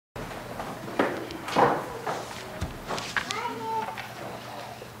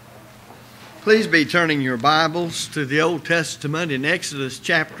Please be turning your Bibles to the Old Testament in Exodus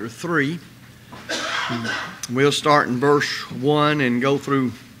chapter 3. We'll start in verse 1 and go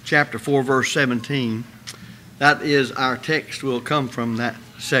through chapter 4, verse 17. That is our text. Will come from that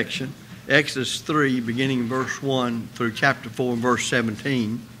section. Exodus 3, beginning in verse 1 through chapter 4, verse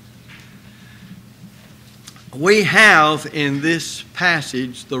 17. We have in this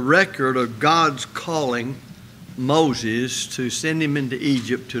passage the record of God's calling Moses to send him into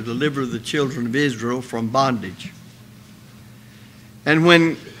Egypt to deliver the children of Israel from bondage. And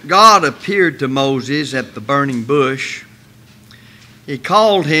when God appeared to Moses at the burning bush, he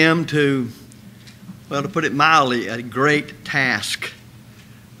called him to, well, to put it mildly, a great task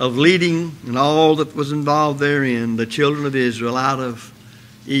of leading and all that was involved therein the children of Israel out of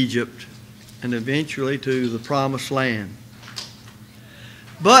Egypt and eventually to the promised land.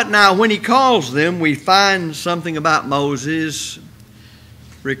 But now when he calls them, we find something about Moses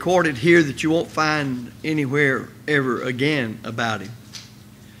recorded here that you won't find anywhere ever again about him.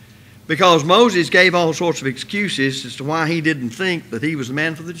 Because Moses gave all sorts of excuses as to why he didn't think that he was the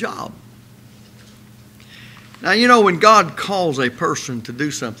man for the job. Now, you know, when God calls a person to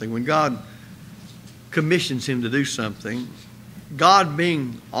do something, when God commissions him to do something, God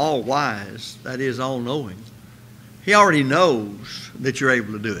being all-wise, that is, all-knowing, He already knows that you're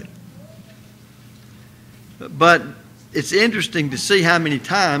able to do it. But it's interesting to see how many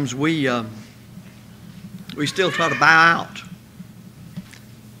times we still try to bow out.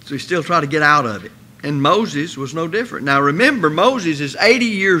 So we still try to get out of it. And Moses was no different. Now remember, Moses is 80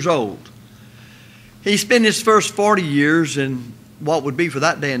 years old. He spent his first 40 years in what would be for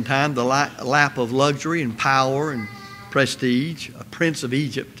that day and time the lap of luxury and power and prestige, a prince of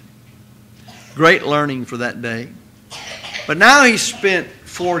Egypt. Great learning for that day. But now he's spent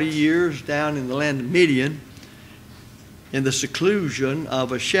 40 years down in the land of Midian in the seclusion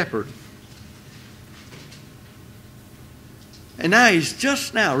of a shepherd. And now he's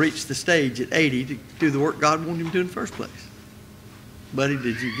just now reached the stage at 80 to do the work God wanted him to do in the first place. Buddy,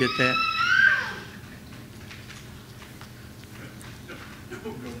 did you get that?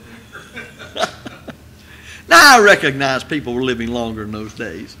 Now I recognize people were living longer in those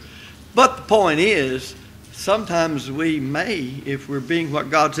days. But the point is, sometimes we may, if we're being what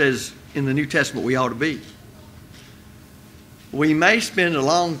God says in the New Testament we ought to be, we may spend a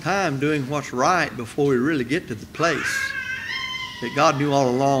long time doing what's right before we really get to the place that God knew all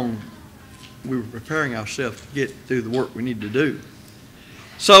along we were preparing ourselves to get through the work we need to do.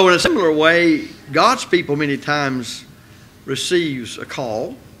 So in a similar way, God's people many times receives a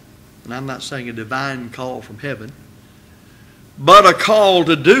call, and I'm not saying a divine call from heaven, but a call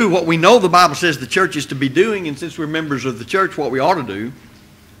to do what we know the Bible says the church is to be doing, and since we're members of the church, what we ought to do,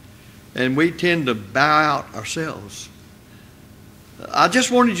 and we tend to bow out ourselves. I just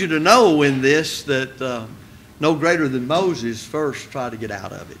wanted you to know in this that no greater than Moses first tried to get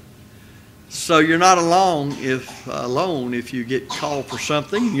out of it. So you're not alone if you get called for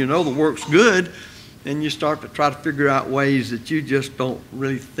something, you know the work's good, and you start to try to figure out ways that you just don't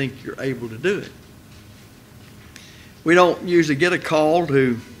really think you're able to do it. We don't usually get a call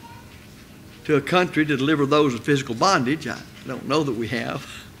to a country to deliver those in physical bondage. I don't know that we have.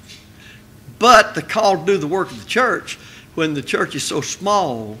 But the call to do the work of the church, when the church is so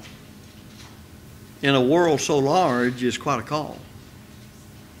small in a world so large, is quite a call.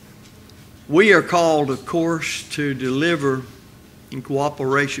 We are called, of course, to deliver in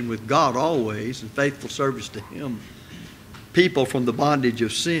cooperation with God always, in faithful service to Him, people from the bondage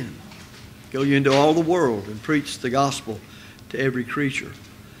of sin. Go you into all the world and preach the gospel to every creature.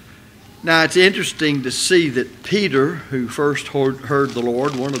 Now it's interesting to see that Peter, who first heard the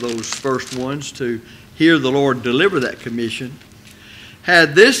Lord, one of those first ones to hear the Lord deliver that commission,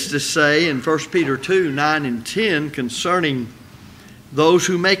 had this to say in 1 Peter 2, 9 and 10 concerning those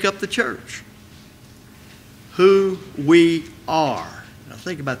who make up the church. Who we are. Now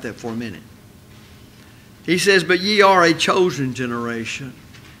think about that for a minute. He says, but ye are a chosen generation,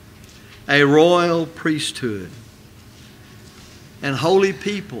 a royal priesthood, and holy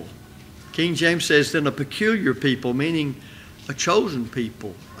people. King James says then a peculiar people, meaning a chosen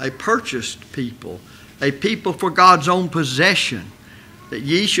people, a purchased people, a people for God's own possession, that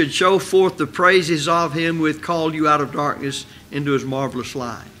ye should show forth the praises of Him who hath called you out of darkness into His marvelous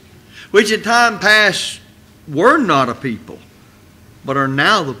light, which in time past were not a people, but are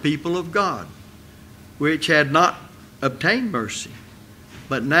now the people of God, which had not obtained mercy,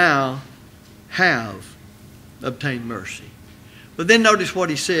 but now have obtained mercy. But then notice what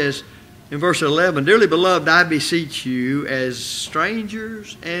he says in verse 11, dearly beloved, I beseech you as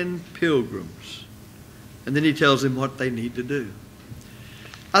strangers and pilgrims. And then he tells them what they need to do.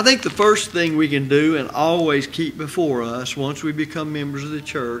 I think the first thing we can do and always keep before us once we become members of the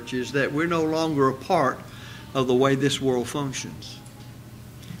church is that we're no longer a part of the way this world functions.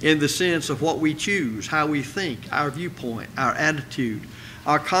 In the sense of what we choose, how we think, our viewpoint, our attitude,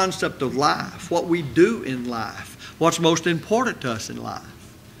 our concept of life, what we do in life, what's most important to us in life.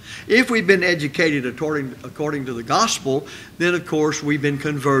 If we've been educated according to the gospel, then of course we've been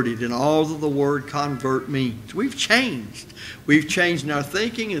converted in all that the word convert means. We've changed. We've changed in our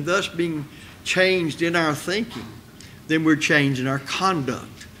thinking, and thus being changed in our thinking, then we're changed in our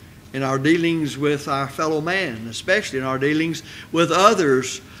conduct, in our dealings with our fellow man, especially in our dealings with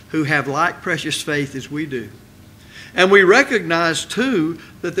others who have like precious faith as we do. And we recognize too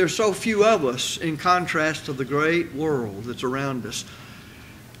that there's so few of us in contrast to the great world that's around us.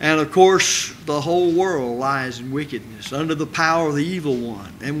 And of course, the whole world lies in wickedness, under the power of the evil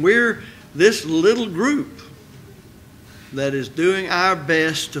one. And we're this little group that is doing our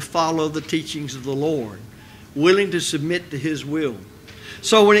best to follow the teachings of the Lord, willing to submit to His will.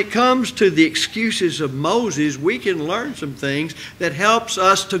 So when it comes to the excuses of Moses, we can learn some things that helps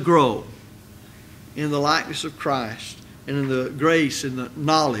us to grow in the likeness of Christ and in the grace and the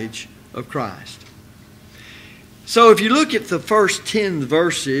knowledge of Christ. So if you look at the first 10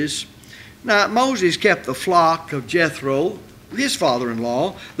 verses, now Moses kept the flock of Jethro, his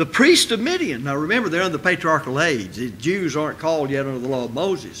father-in-law, the priest of Midian. Now remember, they're under the patriarchal age. The Jews aren't called yet under the law of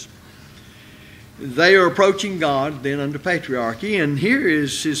Moses. They are approaching God then under patriarchy, and here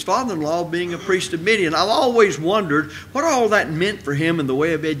is his father-in-law being a priest of Midian. I've always wondered what all that meant for him in the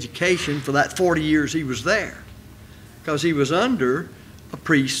way of education for that 40 years he was there, because he was under a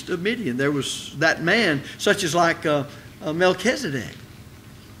priest of Midian. There was that man, such as like Melchizedek.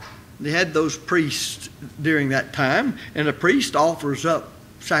 They had those priests during that time, and a priest offers up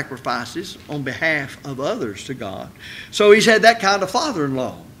sacrifices on behalf of others to God. So he's had that kind of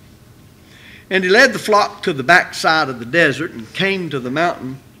father-in-law. And he led the flock to the backside of the desert and came to the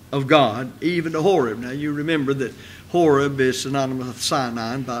mountain of God, even to Horeb. Now you remember that Horeb is synonymous with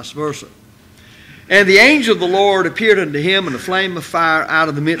Sinai and vice versa. And the angel of the Lord appeared unto him in a flame of fire out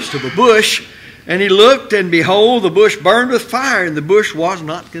of the midst of a bush. And he looked, and behold, the bush burned with fire, and the bush was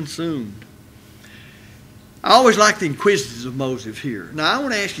not consumed. I always like the inquisitiveness of Moses here. Now I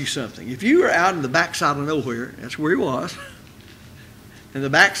want to ask you something. If you were out in the backside of nowhere, that's where he was, in the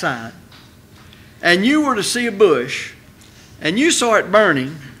backside, and you were to see a bush, and you saw it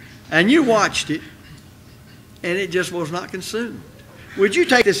burning, and you watched it, and it just was not consumed, would you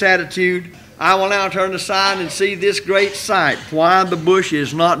take this attitude, I will now turn aside and see this great sight, why the bush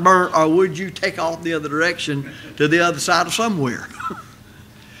is not burnt, or would you take off the other direction to the other side of somewhere?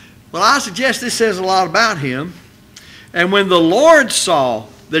 Well, I suggest this says a lot about him. And when the Lord saw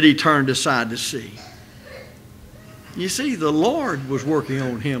that he turned aside to see, you see, the Lord was working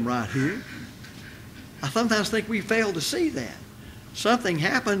on him right here. I sometimes think we fail to see that. Something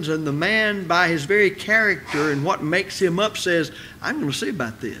happens, and the man, by his very character and what makes him up, says, I'm going to see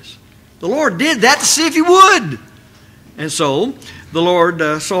about this. The Lord did that to see if he would. And so the Lord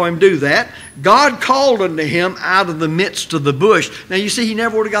saw him do that. God called unto him out of the midst of the bush. Now you see, he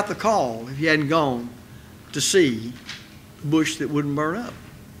never would have got the call if he hadn't gone to see the bush that wouldn't burn up.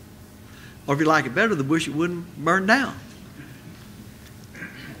 Or if you like it better, the bush that wouldn't burn down.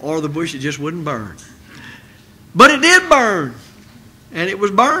 Or the bush that just wouldn't burn. But it did burn. And it was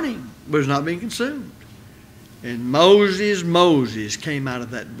burning, but it was not being consumed. And Moses came out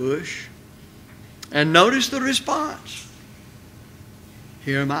of that bush. And notice the response.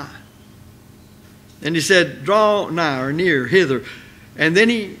 Here am I. And he said, draw nigh or near hither. And then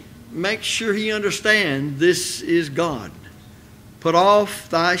he makes sure he understands this is God. Put off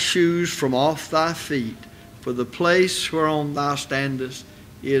thy shoes from off thy feet, for the place whereon thou standest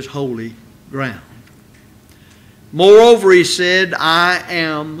is holy ground. Moreover, he said, I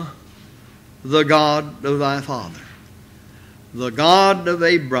am the God of thy father, the God of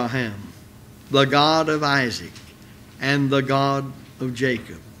Abraham, the God of Isaac, and the God of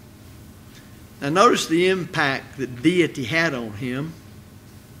Jacob. Now notice the impact that deity had on him.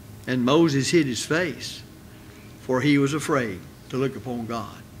 And Moses hid his face, for he was afraid to look upon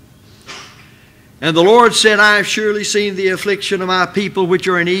God. And the Lord said, I have surely seen the affliction of my people which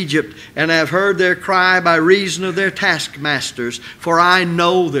are in Egypt, and I have heard their cry by reason of their taskmasters, for I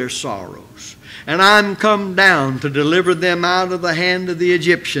know their sorrows. And I am come down to deliver them out of the hand of the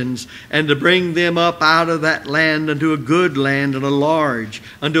Egyptians, and to bring them up out of that land unto a good land and a large,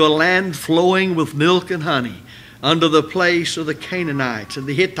 unto a land flowing with milk and honey, unto the place of the Canaanites, and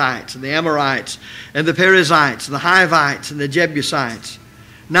the Hittites, and the Amorites, and the Perizzites, and the Hivites, and the Jebusites.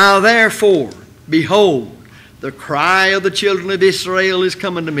 Now therefore, behold, The cry of the children of Israel is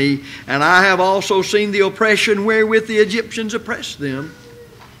coming to me, and I have also seen the oppression wherewith the Egyptians oppressed them.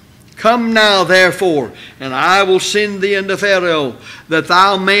 Come now, therefore, and I will send thee unto Pharaoh, that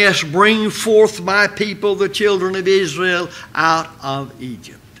thou mayest bring forth my people, the children of Israel, out of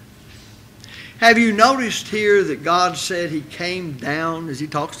Egypt. Have you noticed here that God said He came down, as He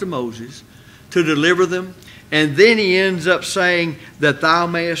talks to Moses, to deliver them? And then He ends up saying, that thou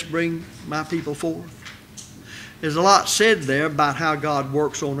mayest bring my people forth. There's a lot said there about how God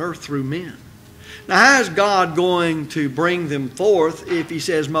works on earth through men. Now, how is God going to bring them forth if He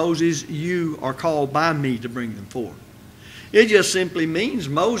says, Moses, you are called by me to bring them forth? It just simply means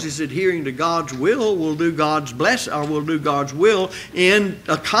Moses, adhering to God's will do God's blessing, or will do God's will in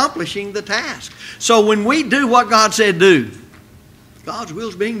accomplishing the task. So when we do what God said do, God's will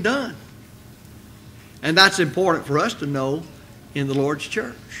is being done. And that's important for us to know in the Lord's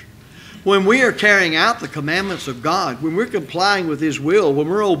church. When we are carrying out the commandments of God, when we're complying with His will, when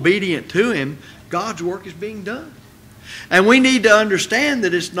we're obedient to Him, God's work is being done. And we need to understand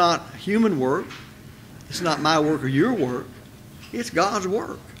that it's not human work. It's not my work or your work. It's God's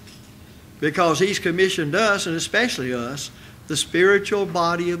work. Because He's commissioned us, and especially us, the spiritual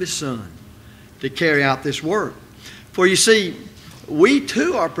body of His Son, to carry out this work. For you see, we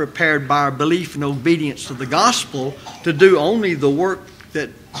too are prepared by our belief and obedience to the gospel to do only the work that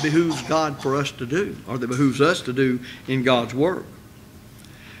behooves God for us to do, or that behooves us to do in God's work.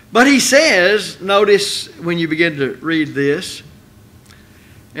 But He says, notice when you begin to read this,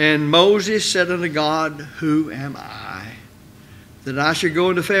 and Moses said unto God, who am I, that I should go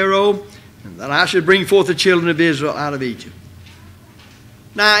unto Pharaoh, and that I should bring forth the children of Israel out of Egypt?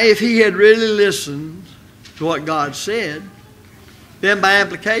 Now, if he had really listened to what God said, then by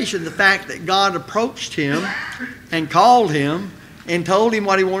implication, the fact that God approached him and called him and told him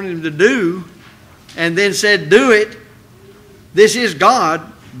what He wanted him to do, and then said, do it, this is God,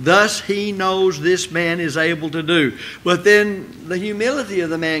 thus he knows this man is able to do. But then the humility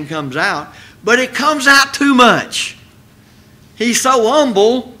of the man comes out, but it comes out too much. He's so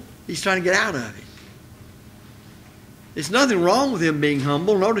humble, he's trying to get out of it. There's nothing wrong with him being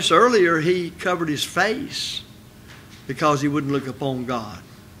humble. Notice earlier he covered his face because he wouldn't look upon God.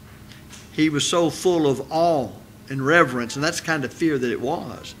 He was so full of awe and reverence, and that's the kind of fear that it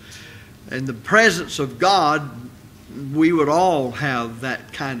was. In the presence of God, we would all have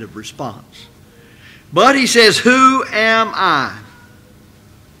that kind of response. But he says, who am I?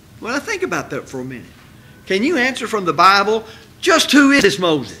 Well, think about that for a minute. Can you answer from the Bible, just who is this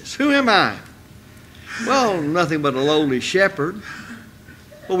Moses? Who am I? Well, nothing but a lowly shepherd.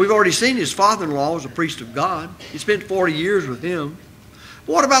 Well, we've already seen his father-in-law was a priest of God. He spent 40 years with him.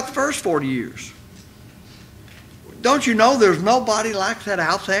 But what about the first 40 years? Don't you know there's nobody like that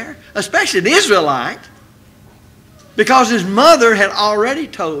out there? Especially an Israelite. Because his mother had already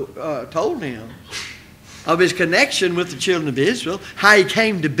told him of his connection with the children of Israel, how he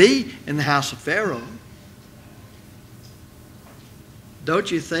came to be in the house of Pharaoh. Don't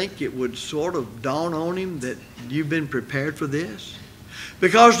you think it would sort of dawn on him that you've been prepared for this?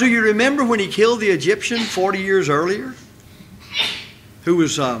 Because do you remember when he killed the Egyptian 40 years earlier, who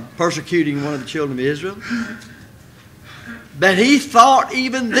was persecuting one of the children of Israel? That he thought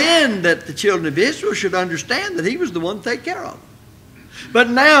even then that the children of Israel should understand that he was the one to take care of them. But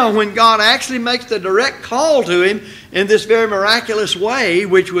now when God actually makes the direct call to him in this very miraculous way,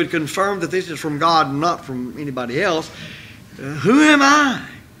 which would confirm that this is from God and not from anybody else, who am I?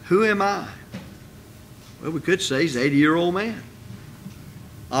 Who am I? Well, we could say he's an 80-year-old man.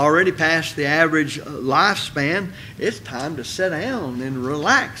 Already past the average lifespan. It's time to sit down and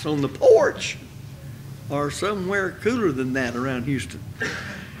relax on the porch, or somewhere cooler than that around Houston.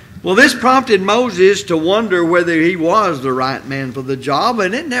 Well, this prompted Moses to wonder whether he was the right man for the job,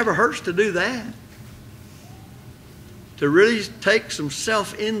 and it never hurts to do that. To really take some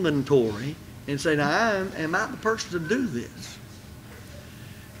self-inventory and say, now, am I the person to do this?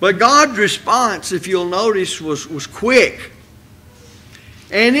 But God's response, if you'll notice, was quick.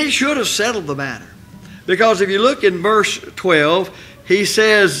 And it should have settled the matter. Because if you look in verse 12, he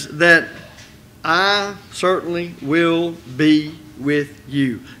says that I certainly will be with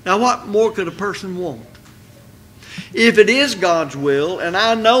you. Now, what more could a person want? If it is God's will, and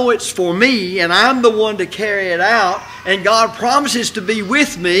I know it's for me, and I'm the one to carry it out, and God promises to be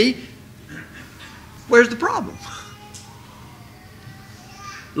with me, where's the problem?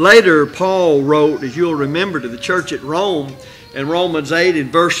 Later, Paul wrote, as you'll remember, to the church at Rome, in Romans 8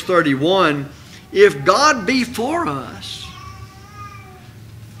 in verse 31, if God be for us,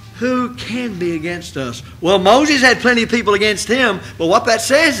 who can be against us? Well, Moses had plenty of people against him, but what that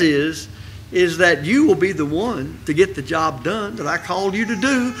says is is that you will be the one to get the job done that I called you to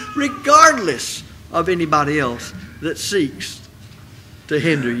do, regardless of anybody else that seeks to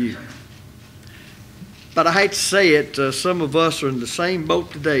hinder you. But I hate to say it, some of us are in the same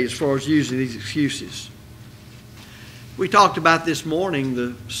boat today as far as using these excuses. We talked about this morning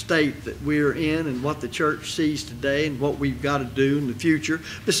the state that we're in and what the church sees today and what we've got to do in the future,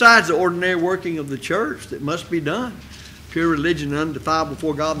 besides the ordinary working of the church that must be done. Pure religion and undefiled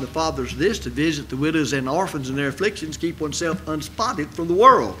before God and the Father is this, to visit the widows and orphans in their afflictions, keep oneself unspotted from the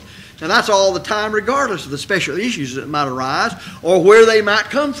world. And that's all the time, regardless of the special issues that might arise or where they might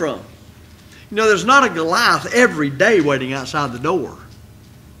come from. You know, there's not a Goliath every day waiting outside the door.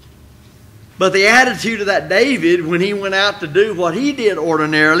 But the attitude of that David when he went out to do what he did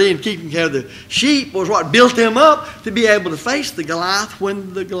ordinarily and keeping care of the sheep was what built him up to be able to face the Goliath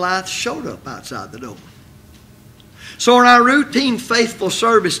when the Goliath showed up outside the door. So in our routine faithful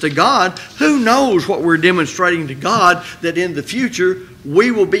service to God, who knows what we're demonstrating to God that in the future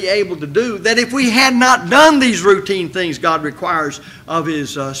we will be able to do, that if we had not done these routine things God requires of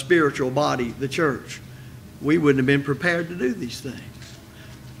His spiritual body, the church, we wouldn't have been prepared to do these things.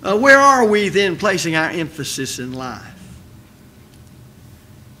 Where are we then placing our emphasis in life?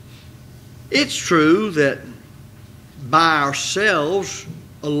 It's true that by ourselves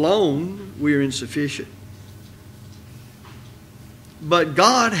alone we are insufficient. But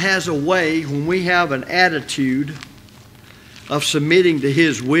God has a way when we have an attitude of submitting to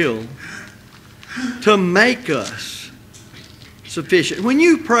His will to make us sufficient. When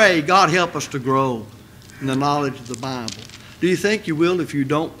you pray, God help us to grow in the knowledge of the Bible, do you think you will if you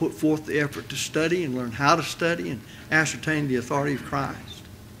don't put forth the effort to study and learn how to study and ascertain the authority of Christ?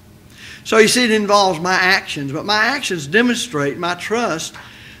 So you see, it involves my actions, but my actions demonstrate my trust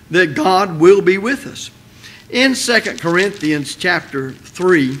that God will be with us. In 2 Corinthians chapter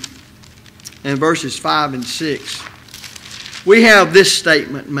 3 and verses 5 and 6, we have this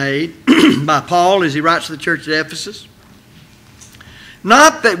statement made by Paul as he writes to the church at Ephesus.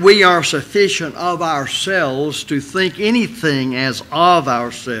 Not that we are sufficient of ourselves to think anything as of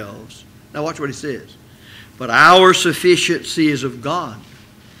ourselves. Now watch what he says. But our sufficiency is of God,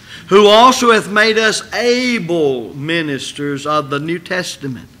 who also hath made us able ministers of the New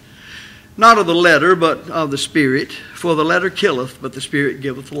Testament. Not of the letter, but of the Spirit. For the letter killeth, but the Spirit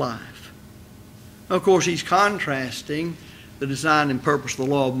giveth life. Of course, he's contrasting the design and purpose of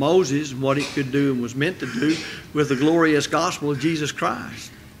the law of Moses and what it could do and was meant to do with the glorious gospel of Jesus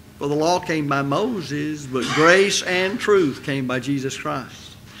Christ. For the law came by Moses, but grace and truth came by Jesus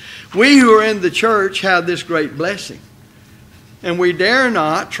Christ. We who are in the church have this great blessing. And we dare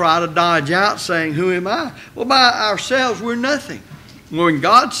not try to dodge out saying, who am I? Well, by ourselves, we're nothing. When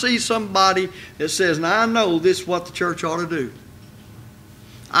God sees somebody that says, now I know this is what the church ought to do.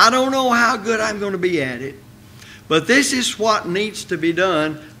 I don't know how good I'm going to be at it, but this is what needs to be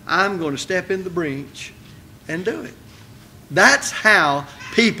done. I'm going to step in the breach and do it. That's how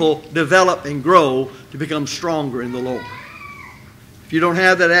people develop and grow to become stronger in the Lord. If you don't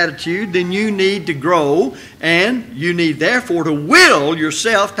have that attitude, then you need to grow, and you need therefore to will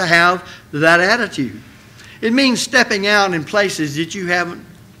yourself to have that attitude. It means stepping out in places that you haven't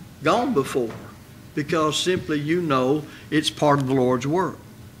gone before because simply you know it's part of the Lord's work.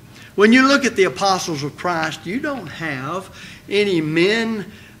 When you look at the apostles of Christ, you don't have any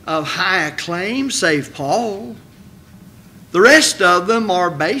men of high acclaim save Paul. The rest of them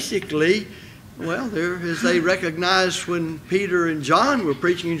are basically, well, they're, as they recognized when Peter and John were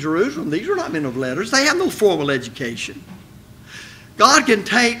preaching in Jerusalem, these were not men of letters. They have no formal education. God can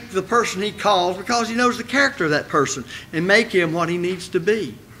take the person He calls because He knows the character of that person and make him what he needs to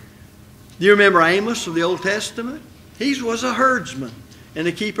be. Do you remember Amos of the Old Testament? He was a herdsman and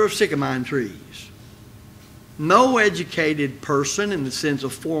a keeper of sycamore trees. No educated person in the sense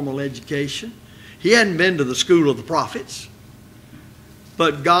of formal education. He hadn't been to the school of the prophets.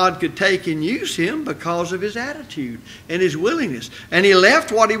 But God could take and use him because of his attitude and his willingness. And he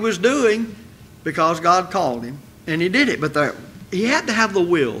left what he was doing because God called him. And he did it. But he had to have the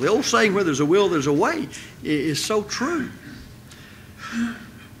will. The old saying, where there's a will, there's a way, is so true.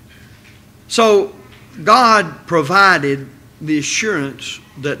 So God provided the assurance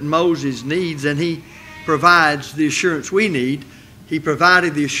that Moses needs, and He provides the assurance we need. He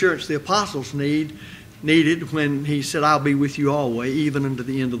provided the assurance the apostles needed when He said, I'll be with you always, even unto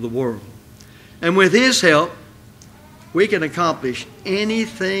the end of the world. And with His help, we can accomplish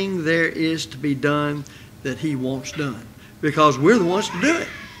anything there is to be done that He wants done, because we're the ones to do it.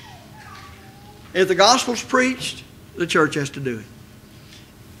 If the gospel's preached, the church has to do it.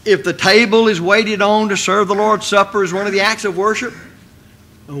 If the table is waited on to serve the Lord's Supper as one of the acts of worship,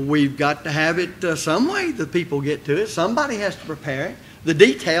 We've got to have it some way the people get to it. Somebody has to prepare it. The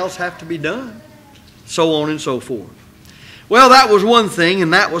details have to be done. So on and so forth. Well, that was one thing,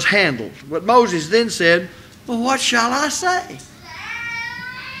 and that was handled. But Moses then said, well, what shall I say?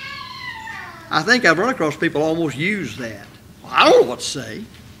 I think I've run across people almost use that. Well, I don't know what to say.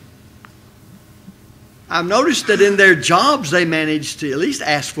 I've noticed that in their jobs they manage to at least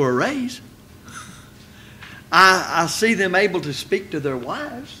ask for a raise. I see them able to speak to their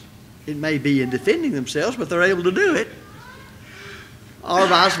wives. It may be in defending themselves, but they're able to do it. Or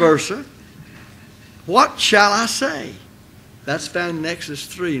vice versa. What shall I say? That's found in Exodus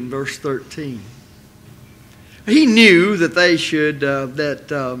 3 in verse 13. He knew that they should,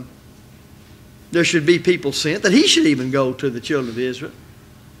 there should be people sent, that he should even go to the children of Israel.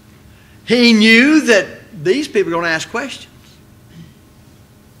 He knew that these people are going to ask questions.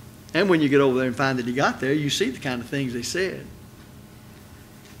 And when you get over there and find that he got there, you see the kind of things they said.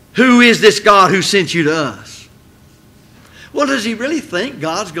 Who is this God who sent you to us? Well, does he really think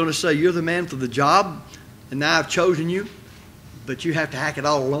God's going to say, you're the man for the job, and now I've chosen you, but you have to hack it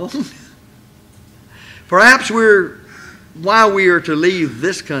all alone? Perhaps while we are to leave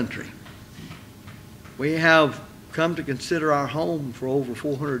this country, we have come to consider our home for over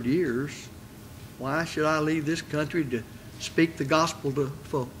 400 years. Why should I leave this country to speak the gospel to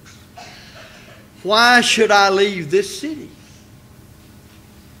folks? Why should I leave this city?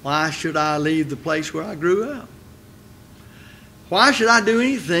 Why should I leave the place where I grew up? Why should I do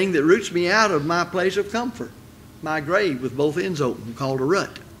anything that roots me out of my place of comfort, my grave with both ends open, called a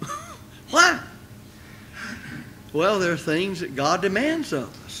rut? Why? Well, there are things that God demands of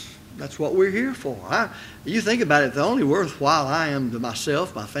us. That's what we're here for. You think about it, the only worthwhile I am to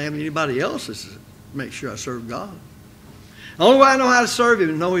myself, my family, anybody else is to make sure I serve God. The only way I know how to serve Him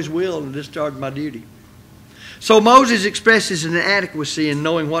is know His will and discharge my duty. So Moses expresses an inadequacy in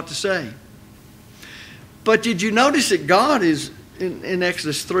knowing what to say. But did you notice that God is, in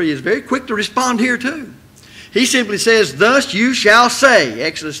Exodus 3, is very quick to respond here too? He simply says, thus you shall say,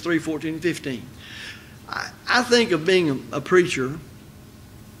 Exodus 3, 14 and 15. I think of being a preacher,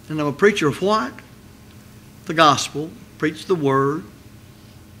 and I'm a preacher of what? The gospel, preach the word.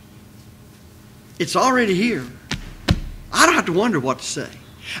 It's already here. I don't have to wonder what to say.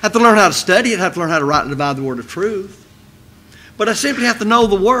 I have to learn how to study it. I have to learn how to write and divide the word of truth. But I simply have to know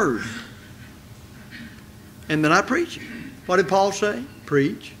the word. And then I preach it. What did Paul say?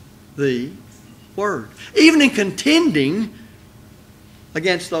 Preach the word. Even in contending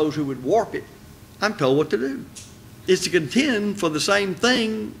against those who would warp it, I'm told what to do. It's to contend for the same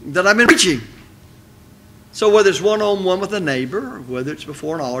thing that I've been preaching. So whether it's one-on-one with a neighbor, or whether it's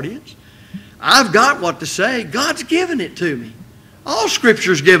before an audience, I've got what to say. God's given it to me. All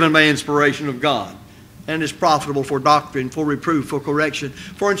Scripture is given by inspiration of God and is profitable for doctrine, for reproof, for correction,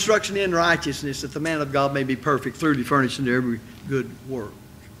 for instruction in righteousness, that the man of God may be perfect, thoroughly furnished unto every good work.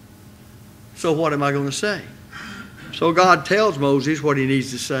 So what am I going to say? So God tells Moses what he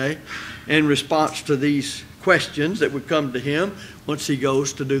needs to say in response to these questions that would come to him once he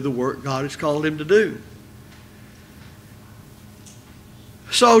goes to do the work God has called him to do.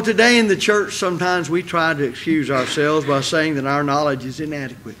 So today in the church, sometimes we try to excuse ourselves by saying that our knowledge is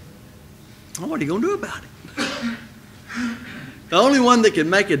inadequate. Well, what are you going to do about it? The only one that can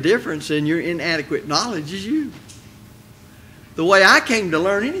make a difference in your inadequate knowledge is you. The way I came to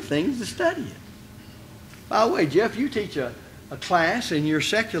learn anything is to study it. By the way, Jeff, you teach a class in your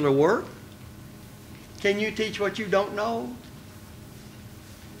secular work. Can you teach what you don't know?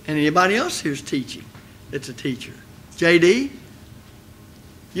 And anybody else here's teaching that's a teacher? JD?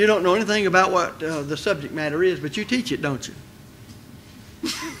 You don't know anything about what the subject matter is, but you teach it, don't you?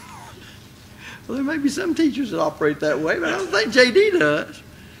 Well, there may be some teachers that operate that way, but I don't think JD does.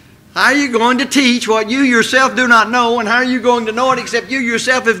 How are you going to teach what you yourself do not know, and how are you going to know it except you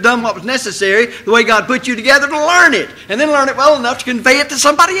yourself have done what was necessary, the way God put you together to learn it, and then learn it well enough to convey it to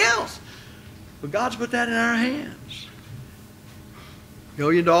somebody else? But God's put that in our hands. Go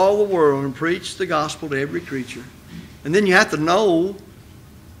into all the world and preach the gospel to every creature. And then you have to know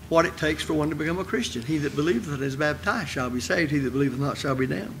what it takes for one to become a Christian. He that believeth and is baptized shall be saved. He that believeth not shall be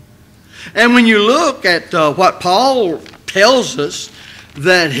damned. And when you look at what Paul tells us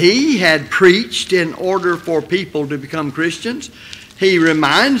that he had preached in order for people to become Christians, he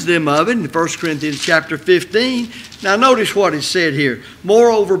reminds them of it in 1 Corinthians chapter 15. Now notice what is said here.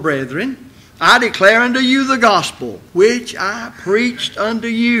 Moreover, brethren, I declare unto you the gospel, which I preached unto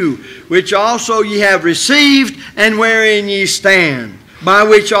you, which also ye have received, and wherein ye stand, by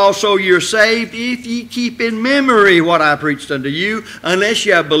which also you're saved, if ye keep in memory what I preached unto you, unless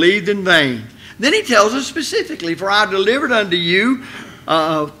ye have believed in vain. Then he tells us specifically, for I delivered unto you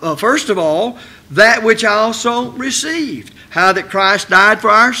First of all, that which I also received, how that Christ died for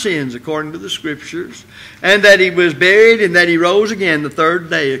our sins according to the Scriptures, and that He was buried, and that He rose again the third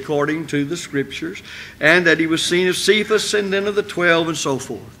day according to the Scriptures, and that He was seen of Cephas and then of the 12 and so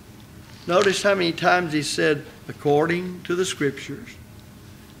forth. Notice how many times He said, according to the Scriptures.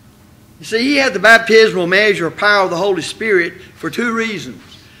 You see, He had the baptismal measure of power of the Holy Spirit for two reasons.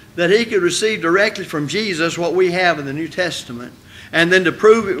 That He could receive directly from Jesus what we have in the New Testament, and then to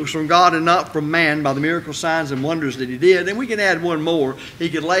prove it was from God and not from man by the miracle signs and wonders that He did. And we can add one more. He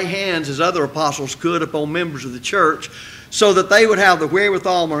could lay hands, as other apostles could, upon members of the church, so that they would have the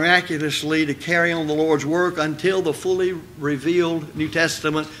wherewithal miraculously to carry on the Lord's work until the fully revealed New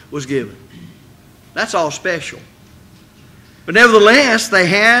Testament was given. That's all special. But nevertheless, they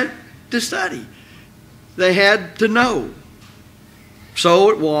had to study. They had to know. So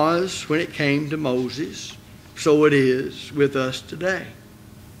it was when it came to Moses. So it is with us today.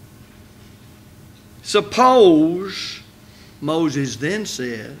 Suppose, Moses then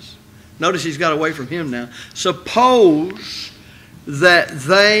says, notice he's got away from him now, suppose that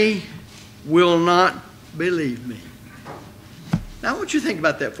they will not believe me. Now I want you to think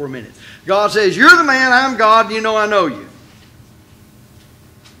about that for a minute. God says, you're the man, I'm God, and you know I know you.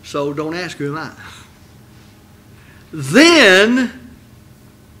 So don't ask who am I. Then,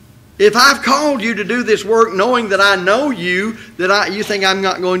 if I've called you to do this work knowing that I know you, that you think I'm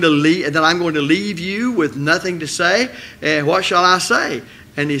not going to leave, that I'm going to leave you with nothing to say, what shall I say?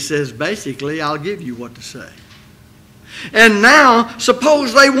 And He says, basically, I'll give you what to say. And now,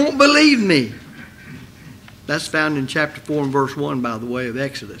 suppose they won't believe me. That's found in chapter 4 and verse 1, by the way, of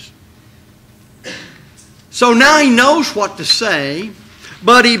Exodus. So now He knows what to say,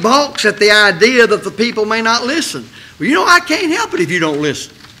 but He balks at the idea that the people may not listen. Well, you know, I can't help it if you don't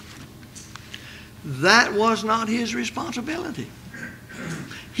listen. That was not His responsibility.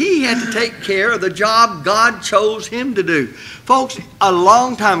 He had to take care of the job God chose Him to do. Folks, a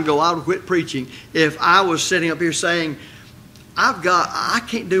long time ago, I would quit preaching if I was sitting up here saying, I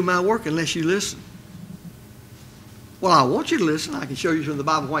can't do my work unless you listen. Well, I want you to listen. I can show you from the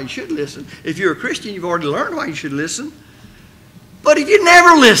Bible why you should listen. If you're a Christian, you've already learned why you should listen. But if you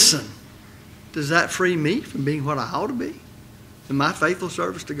never listen, does that free me from being what I ought to be in my faithful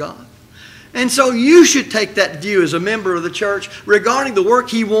service to God? And so you should take that view as a member of the church regarding the work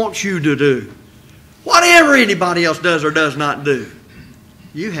He wants you to do. Whatever anybody else does or does not do,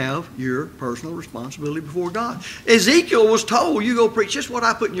 you have your personal responsibility before God. Ezekiel was told, you go preach just what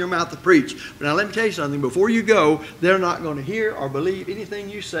I put in your mouth to preach. But now let me tell you something. Before you go, they're not going to hear or believe anything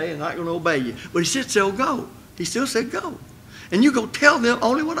you say and not going to obey you. But He said, so go. He still said go. And you go tell them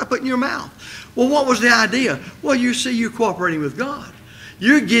only what I put in your mouth. Well, what was the idea? Well, you see, you're cooperating with God.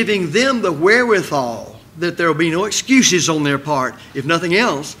 You're giving them the wherewithal that there will be no excuses on their part, if nothing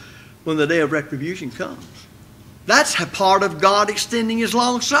else, when the day of retribution comes. That's a part of God extending His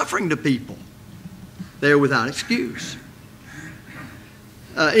long suffering to people. They're without excuse.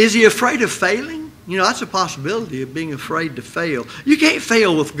 Is He afraid of failing? You know, that's a possibility of being afraid to fail. You can't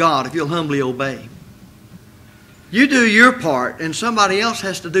fail with God if you'll humbly obey Him. You do your part, and somebody else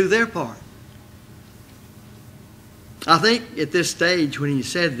has to do their part. I think at this stage when He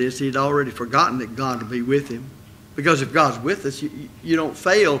said this, He'd already forgotten that God would be with Him. Because if God's with us, you don't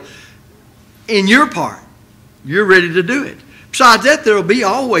fail in your part. You're ready to do it. Besides that, there will be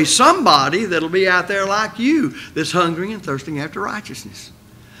always somebody that will be out there like you that's hungering and thirsting after righteousness.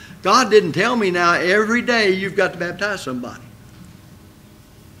 God didn't tell me now every day you've got to baptize somebody.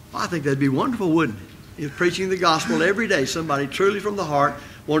 Well, I think that'd be wonderful, wouldn't it? If preaching the gospel every day, somebody truly from the heart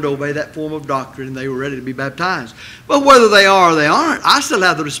wanted to obey that form of doctrine and they were ready to be baptized. But whether they are or they aren't, I still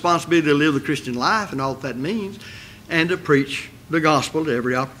have the responsibility to live the Christian life and all that means, and to preach the gospel to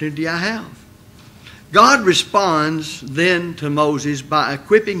every opportunity I have. God responds then to Moses by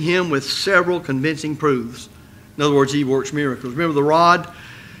equipping him with several convincing proofs. In other words, He works miracles. Remember the rod?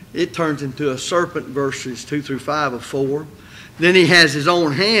 It turns into a serpent, verses 2 through 5 of 4. Then He has His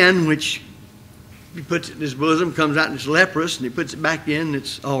own hand, which He puts it in His bosom, comes out and it's leprous, and He puts it back in and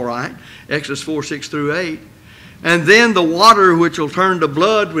it's all right. Exodus 4, 6 through 8. And then the water which will turn to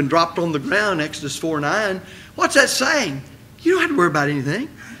blood when dropped on the ground, Exodus 4, 9. What's that saying? You don't have to worry about anything.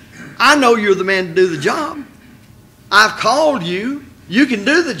 I know you're the man to do the job. I've called you. You can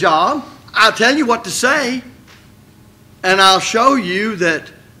do the job. I'll tell you what to say. And I'll show you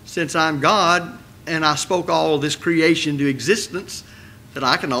that since I'm God and I spoke all of this creation to existence, that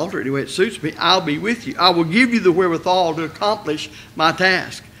I can alter it any way it suits me, I'll be with you. I will give you the wherewithal to accomplish my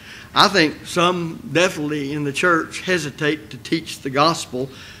task. I think some definitely in the church hesitate to teach the gospel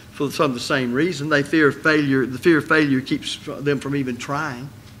for some of the same reason. They fear failure. The fear of failure keeps them from even trying.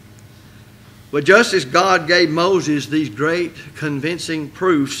 But just as God gave Moses these great convincing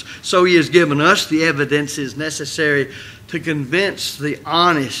proofs, so He has given us the evidences necessary to convince the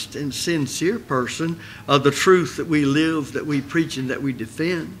honest and sincere person of the truth that we live, that we preach, and that we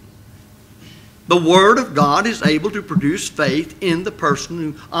defend. The Word of God is able to produce faith in the person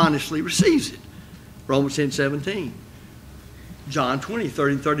who honestly receives it. Romans 10:17. John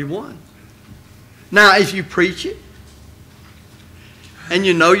 20:30 and 31. Now, if you preach it, and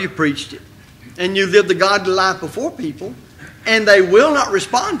you know you preached it, and you live the godly life before people, and they will not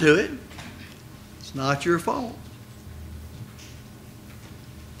respond to it, it's not your fault.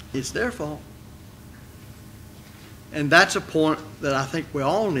 It's their fault. And that's a point that I think we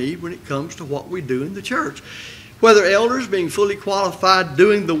all need when it comes to what we do in the church. Whether elders being fully qualified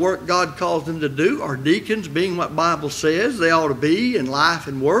doing the work God calls them to do, or deacons being what the Bible says they ought to be in life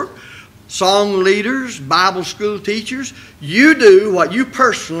and work, song leaders, Bible school teachers, you do what you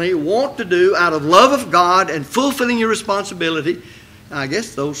personally want to do out of love of God and fulfilling your responsibility. And I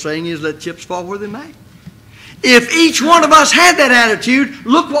guess the old saying is, let chips fall where they may. If each one of us had that attitude,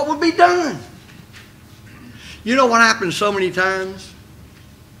 look what would be done. You know what happens so many times?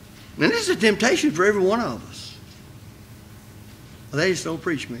 And this is a temptation for every one of us. They just don't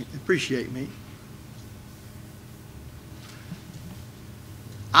appreciate me.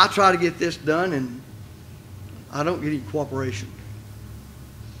 I try to get this done, and I don't get any cooperation.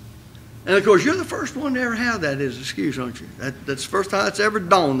 And, of course, you're the first one to ever have that as an excuse, aren't you? That's the first time it's ever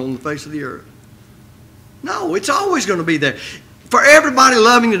dawned on the face of the earth. No, it's always going to be there. For everybody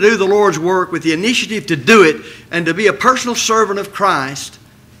loving to do the Lord's work with the initiative to do it and to be a personal servant of Christ,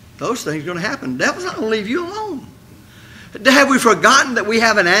 those things are going to happen. The devil's not going to leave you alone. Have we forgotten that we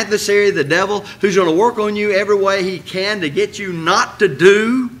have an adversary, the devil, who's going to work on you every way he can to get you not to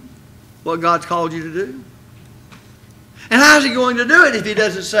do what God's called you to do? And how's he going to do it if he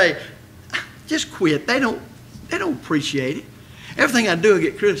doesn't say, just quit? They don't appreciate it. Everything I do, I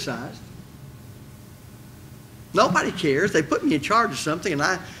get criticized. Nobody cares. They put me in charge of something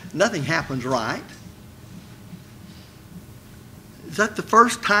and nothing happens right. Is that the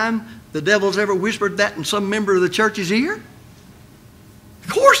first time the devil's ever whispered that in some member of the church's ear? Of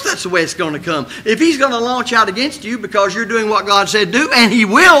course that's the way it's going to come. If he's going to launch out against you because you're doing what God said do, and he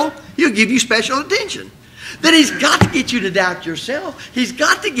will, he'll give you special attention. Then he's got to get you to doubt yourself. He's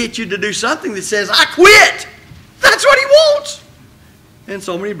got to get you to do something that says, I quit. That's what he wants. And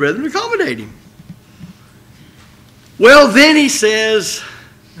so many brethren accommodate him. Well, then he says,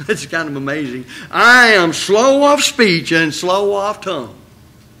 it's kind of amazing, I am slow of speech and slow of tongue.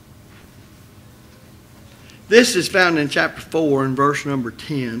 This is found in chapter 4 and verse number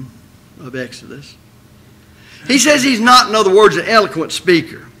 10 of Exodus. He says he's not, in other words, an eloquent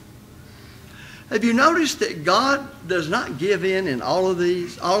speaker. Have you noticed that God does not give in all of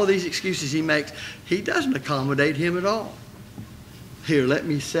these excuses he makes? He doesn't accommodate him at all. Here, let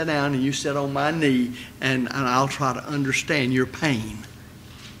me sit down and you sit on my knee and I'll try to understand your pain.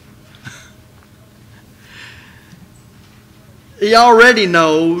 He already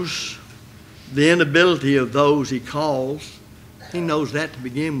knows the inability of those he calls. He knows that to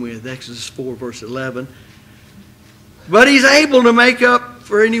begin with, Exodus 4 verse 11. But he's able to make up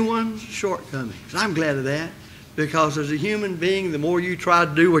for anyone's shortcomings. I'm glad of that, because as a human being, the more you try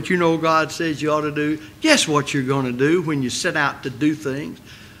to do what you know God says you ought to do, guess what you're going to do when you set out to do things?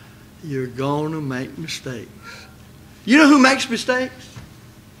 You're going to make mistakes. You know who makes mistakes?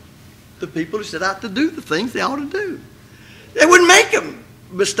 The people who set out to do the things they ought to do. They wouldn't make a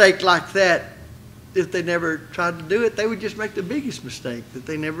mistake like that if they never tried to do it. They would just make the biggest mistake, that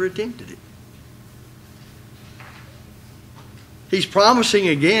they never attempted it. He's promising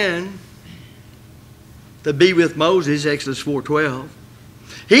again to be with Moses, Exodus 4:12.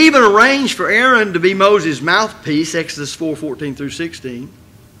 He even arranged for Aaron to be Moses' mouthpiece, Exodus 4:14 through 16.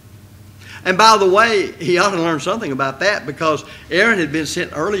 And by the way, he ought to learn something about that, because Aaron had been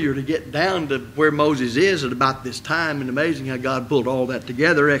sent earlier to get down to where Moses is at about this time. And amazing how God pulled all that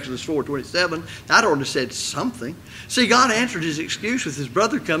together, Exodus 4:27. That ought to have said something. See, God answered his excuse with his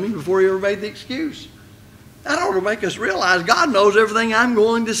brother coming before he ever made the excuse. That ought to make us realize God knows everything I'm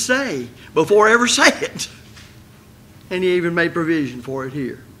going to say before I ever say it. And he even made provision for it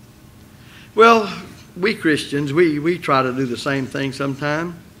here. Well, we Christians, we try to do the same thing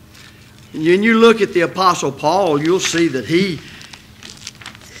sometimes. When you look at the Apostle Paul, you'll see that he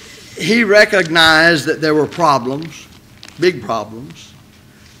recognized that there were problems, big problems.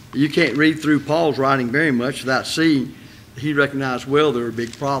 You can't read through Paul's writing very much without seeing he recognized well there were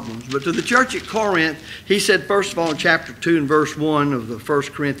big problems. But to the church at Corinth, he said, first of all, in chapter 2 and verse 1 of the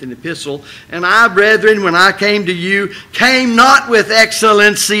 1 Corinthian epistle, "And I, brethren, when I came to you, came not with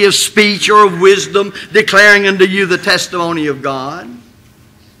excellency of speech or of wisdom, declaring unto you the testimony of God."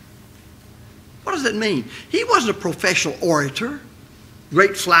 What does that mean? He wasn't a professional orator,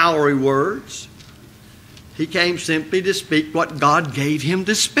 great flowery words. He came simply to speak what God gave him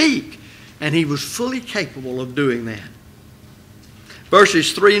to speak. And he was fully capable of doing that.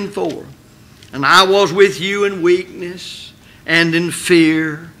 Verses 3 and 4. "And I was with you in weakness, and in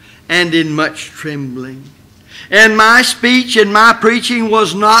fear, and in much trembling. And my speech and my preaching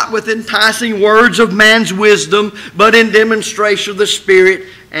was not with enticing words of man's wisdom, but in demonstration of the Spirit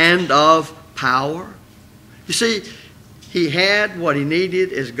and of power." You see, he had what he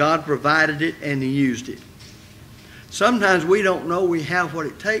needed as God provided it, and he used it. Sometimes we don't know we have what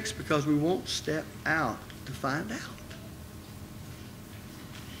it takes because we won't step out to find out.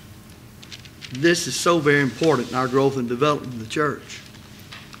 This is so very important in our growth and development of the church.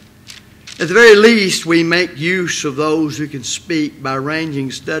 At the very least, we make use of those who can speak by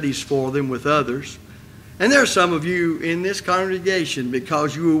arranging studies for them with others. And there are some of you in this congregation,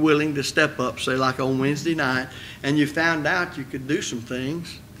 because you were willing to step up, say like on Wednesday night, and you found out you could do some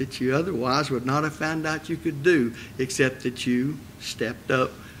things that you otherwise would not have found out you could do, except that you stepped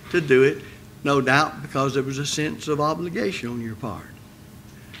up to do it, no doubt because there was a sense of obligation on your part.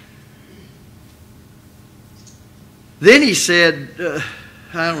 Then he said,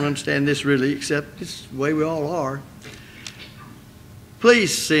 I don't understand this really, except it's the way we all are.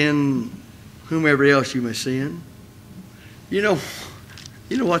 "Please send whomever else you may send." You know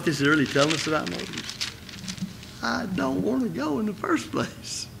what this is really telling us about Moses? I don't want to go in the first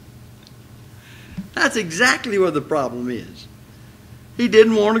place. That's exactly where the problem is. He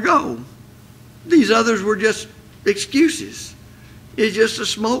didn't want to go. These others were just excuses. It's just a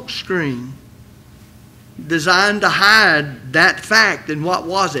smoke screen designed to hide that fact. And what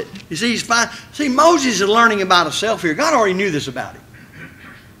was it? You see, Moses is learning about himself here. God already knew this about him.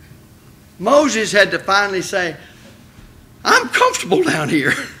 Moses had to finally say, "I'm comfortable down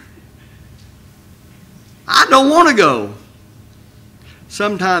here. I don't want to go."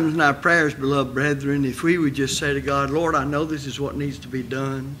 Sometimes in our prayers, beloved brethren, if we would just say to God, "Lord, I know this is what needs to be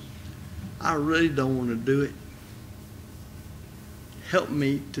done. I really don't want to do it. Help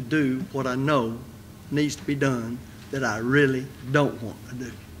me to do what I know needs to be done that I really don't want to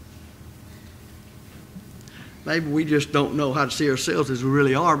do." Maybe we just don't know how to see ourselves as we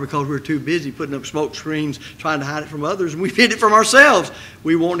really are because we're too busy putting up smoke screens trying to hide it from others, and we've hid it from ourselves.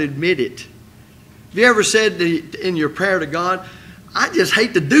 We won't admit it. Have you ever said in your prayer to God, "I just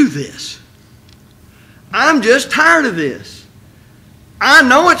hate to do this. I'm just tired of this. I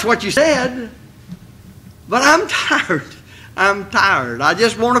know it's what you said, but I'm tired. I'm tired. I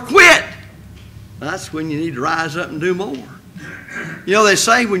just want to quit." That's when you need to rise up and do more. You know, they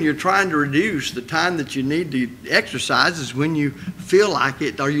say when you're trying to reduce the time that you need to exercise is when you feel like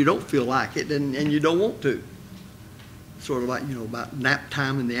it or you don't feel like it and you don't want to. Sort of like, about nap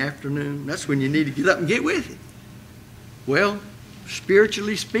time in the afternoon. That's when you need to get up and get with it. Well,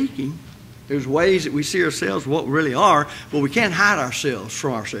 spiritually speaking, there's ways that we see ourselves what we really are, but we can't hide ourselves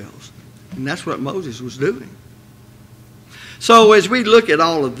from ourselves. And that's what Moses was doing. So as we look at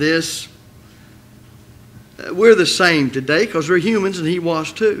all of this, we're the same today because we're humans and he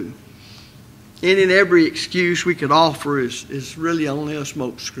was too. Any and every excuse we could offer is really only a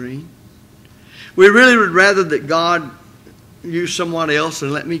smoke screen. We really would rather that God use someone else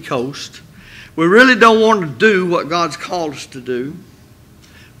and let me coast. We really don't want to do what God's called us to do.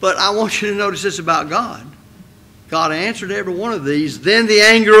 But I want you to notice this about God. God answered every one of these. Then the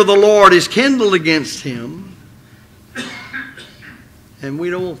anger of the Lord is kindled against him. And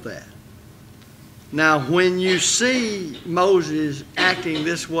we don't want that. Now, when you see Moses acting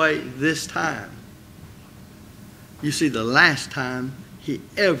this way this time, you see the last time he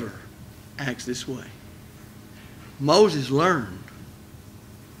ever acts this way. Moses learned.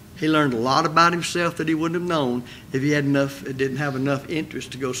 He learned a lot about himself that he wouldn't have known if he didn't have enough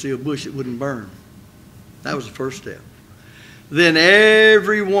interest to go see a bush that wouldn't burn. That was the first step. Then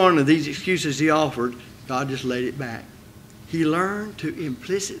every one of these excuses he offered, God just laid it back. He learned to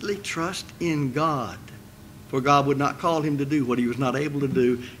implicitly trust in God, for God would not call him to do what he was not able to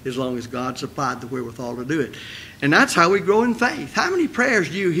do as long as God supplied the wherewithal to do it. And that's how we grow in faith. How many prayers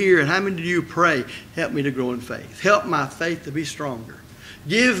do you hear and how many do you pray? Help me to grow in faith. Help my faith to be stronger.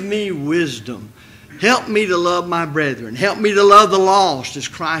 Give me wisdom. Help me to love my brethren. Help me to love the lost as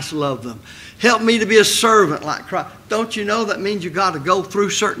Christ loved them. Help me to be a servant like Christ. Don't you know that means you've got to go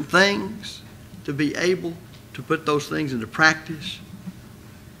through certain things to be able to put those things into practice.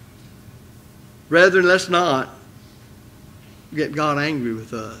 Brethren, let's not get God angry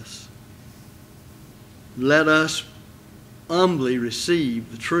with us. Let us humbly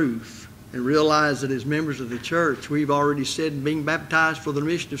receive the truth and realize that as members of the church, we've already said being baptized for the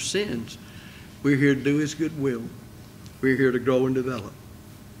remission of sins, we're here to do His good will. We're here to grow and develop.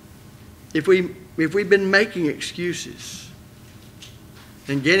 If we've been making excuses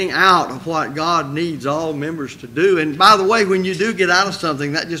and getting out of what God needs all members to do, and by the way, when you do get out of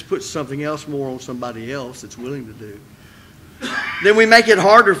something, that just puts something else more on somebody else that's willing to do, then we make it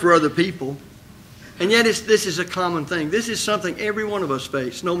harder for other people. And yet this is a common thing. This is something every one of us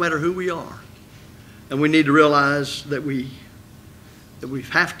face, no matter who we are. And we need to realize that we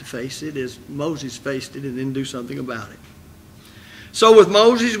have to face it as Moses faced it and then do something about it. So with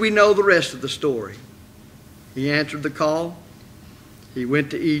Moses, we know the rest of the story. He answered the call. He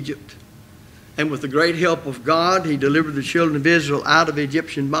went to Egypt. And with the great help of God, he delivered the children of Israel out of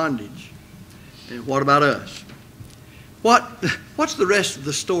Egyptian bondage. And what about us? What's the rest of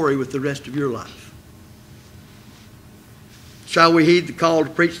the story with the rest of your life? Shall we heed the call to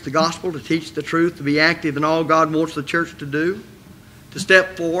preach the gospel, to teach the truth, to be active in all God wants the church to do, to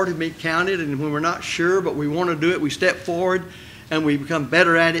step forward and be counted, and when we're not sure but we want to do it, we step forward and we become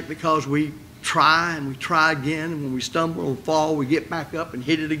better at it because we try and we try again, and when we stumble and fall, we get back up and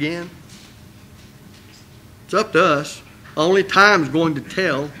hit it again? It's up to us. Only time's going to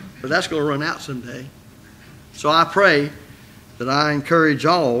tell, but that's going to run out someday. So I pray that I encourage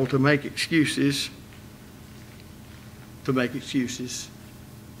all to make excuses. To make excuses.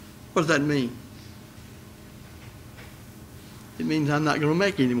 What does that mean? It means I'm not going to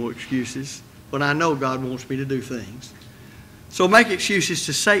make any more excuses when I know God wants me to do things. So make excuses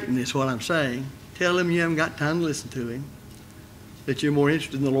to Satan is what I'm saying. Tell him you haven't got time to listen to him, that you're more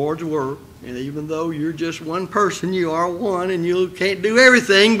interested in the Lord's work, and even though you're just one person, you are one, and you can't do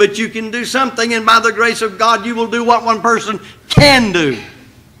everything, but you can do something, and by the grace of God you will do what one person can do,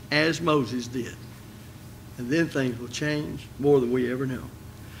 as Moses did. And then things will change more than we ever know.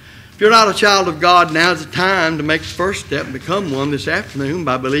 If you're not a child of God, now's the time to make the first step and become one this afternoon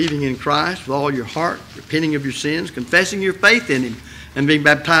by believing in Christ with all your heart, repenting of your sins, confessing your faith in Him, and being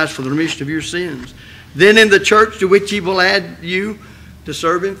baptized for the remission of your sins. Then in the church to which He will add you to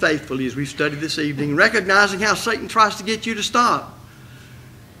serve Him faithfully, as we've studied this evening, recognizing how Satan tries to get you to stop.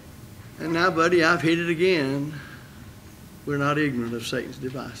 And now, buddy, I've hit it again. We're not ignorant of Satan's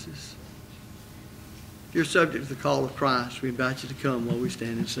devices. If you're subject to the call of Christ, we invite you to come while we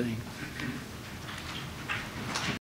stand and sing.